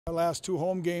Our last 2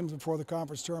 home games before the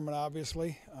conference tournament,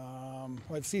 obviously.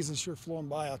 The season's sure flown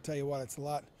by. I'll tell you what, it's a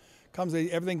lot.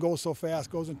 Everything goes so fast.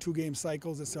 Goes in 2-game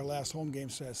cycles. It's our last home game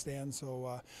stand.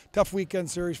 So tough weekend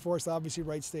series for us. Obviously,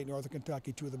 Wright State, Northern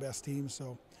Kentucky, 2 of the best teams.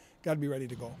 So got to be ready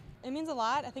to go. It means a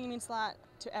lot. I think it means a lot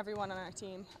to everyone on our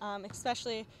team,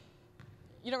 especially.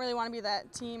 You don't really want to be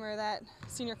that team or that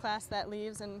senior class that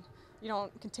leaves and you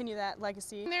don't continue that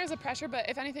legacy. There's a pressure, but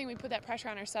if anything, we put that pressure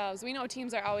on ourselves. We know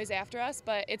teams are always after us,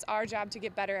 but it's our job to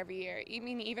get better every year. I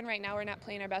mean, even right now, we're not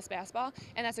playing our best basketball,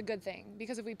 and that's a good thing,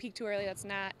 because if we peak too early, it's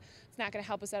not going to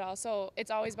help us at all. So it's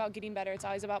always about getting better. It's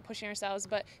always about pushing ourselves,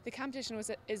 but the competition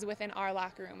is within our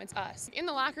locker room. It's us. In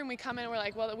the locker room, we come in, we're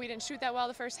like, well, we didn't shoot that well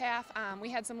the first half. We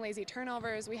had some lazy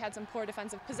turnovers. We had some poor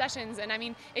defensive possessions, and I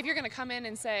mean, if you're going to come in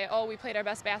and say, oh, we played our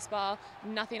best basketball,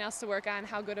 nothing else to work on,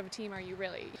 how good of a team are you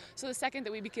really? So the second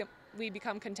that we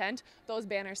become content, those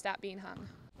banners stop being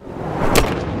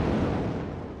hung.